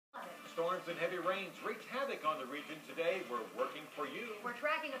Storms and heavy rains wreaked havoc on the region today. We're working for you. We're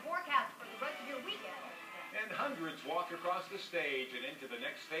tracking the forecast for the rest of your weekend. And hundreds walk across the stage and into the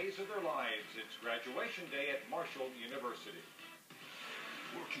next phase of their lives. It's graduation day at Marshall University.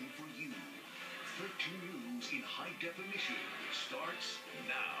 Working for you. 13 News in high definition starts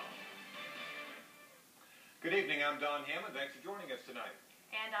now. Good evening, I'm Don Hammond. Thanks for joining us tonight.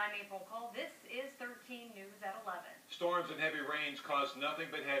 And I'm April Kaull. This is 13 News at 11. Storms and heavy rains caused nothing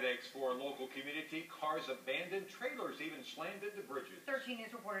but headaches for a local community. Cars abandoned, trailers even slammed into bridges. 13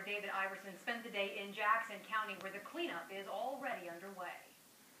 News reporter David Iverson spent the day in Jackson County, where the cleanup is already underway.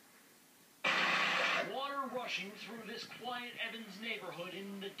 Water rushing through this quiet Evans neighborhood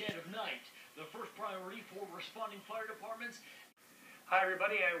in the dead of night. The first priority for responding fire departments. Hi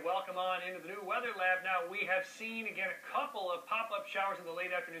everybody, and welcome on into the new weather lab. Now, we have seen again a couple of pop-up showers in the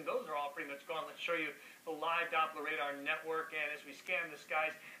late afternoon. Those are all pretty much gone. Let's show you the live Doppler radar network, and as we scan the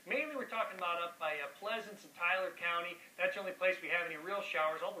skies, mainly we're talking about up by Pleasance and Tyler County. That's the only place we have any real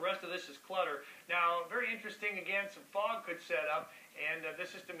showers. All the rest of this is clutter. Now, very interesting, again, some fog could set up, and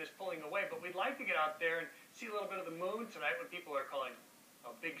this system is pulling away, but we'd like to get out there and see a little bit of the moon tonight, what people are calling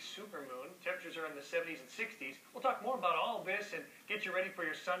a big supermoon. Temperatures are in the 70s and 60s. We'll talk more about all of this and get you ready for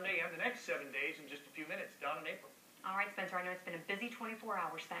your Sunday and the next 7 days in just a few minutes. Don and April. All right, Spencer, I know it's been a busy 24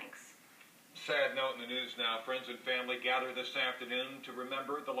 hours. Thanks. Sad note in the news now. Friends and family gather this afternoon to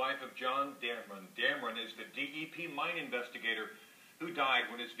remember the life of John Dameron. Dameron is the DEP mine investigator who died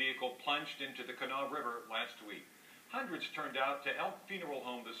when his vehicle plunged into the Kanawha River last week. Hundreds turned out to Elk Funeral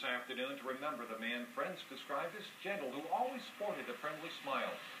Home this afternoon to remember the man friends described as gentle, who always sported a friendly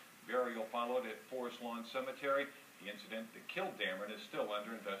smile. Burial followed at Forest Lawn Cemetery. The incident that killed Dameron is still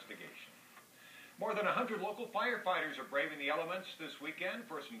under investigation. More than 100 local firefighters are braving the elements this weekend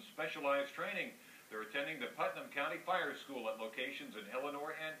for some specialized training. They're attending the Putnam County Fire School at locations in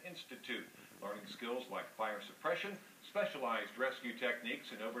Eleanor and Institute, learning skills like fire suppression, specialized rescue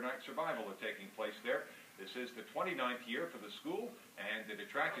techniques, and overnight survival are taking place there. This is the 29th year for the school, and it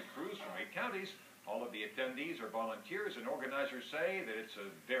attracted crews from 8 counties. All of the attendees are volunteers, and organizers say that it's a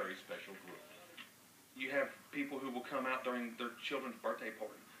very special group. You have people who will come out during their children's birthday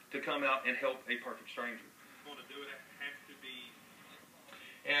party to come out and help a perfect stranger. Want to do it, have to be.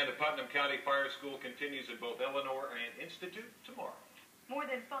 And the Putnam County Fire School continues at both Eleanor and Institute tomorrow. More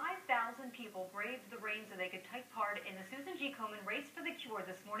than 5,000 people braved the rain so they could take part in the Susan G. Komen Race for the Cure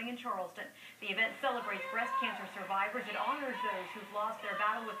this morning in Charleston. The event celebrates breast cancer survivors. It honors those who've lost their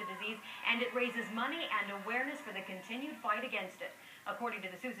battle with the disease, and it raises money and awareness for the continued fight against it. According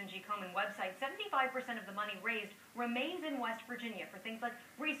to the Susan G. Komen website, 75% of the money raised remains in West Virginia for things like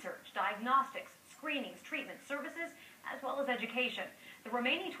research, diagnostics, screenings, treatment, services, as well as education. The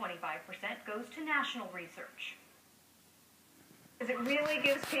remaining 25% goes to national research. It really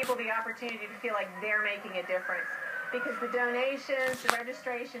gives people the opportunity to feel like they're making a difference, because the donations, the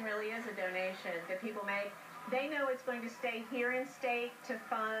registration really is a donation that people make. They know it's going to stay here in state to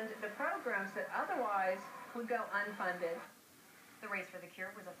fund the programs that otherwise would go unfunded. The Race for the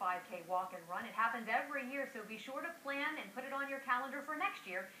Cure was a 5K walk and run. It happens every year, so be sure to plan and put it on your calendar for next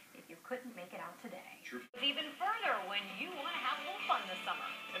year if you couldn't make it out today. Sure. Even further when you want to have a little fun this summer.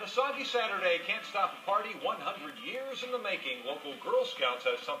 And a soggy Saturday can't stop a party 100 years in the making. Local Girl Scouts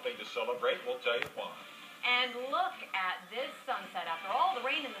has something to celebrate. We'll tell you why. And look at this sunset. After all the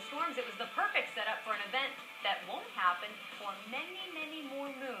rain and the storms, it was the perfect setup for an event that won't happen for many, many more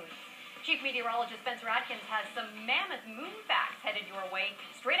moons. Chief Meteorologist Spencer Adkins has some mammoth moon facts headed your way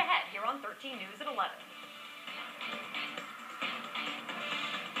straight ahead here on 13 News at 11.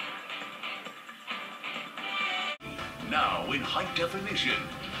 Now in high definition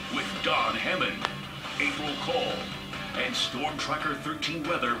with Don Hammond, April Kaull, and Storm Tracker 13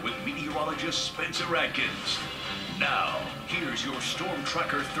 weather with meteorologist Spencer Adkins. Now, here's your Storm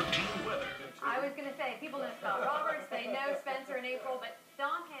Tracker 13 weather. I was going to say, people know Scott Roberts, they know Spencer and April, but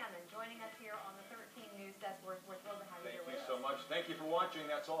Don Hammond joining us here on the 13 News desk. We're thrilled to have you here with us. Thank you so much. Thank you for watching.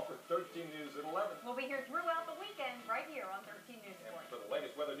 That's all for 13 News at 11. We'll be here throughout the weekend right here on 13 News Sports. For the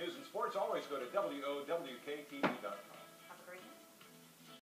latest weather, news, and sports, always go to WOWK-TV.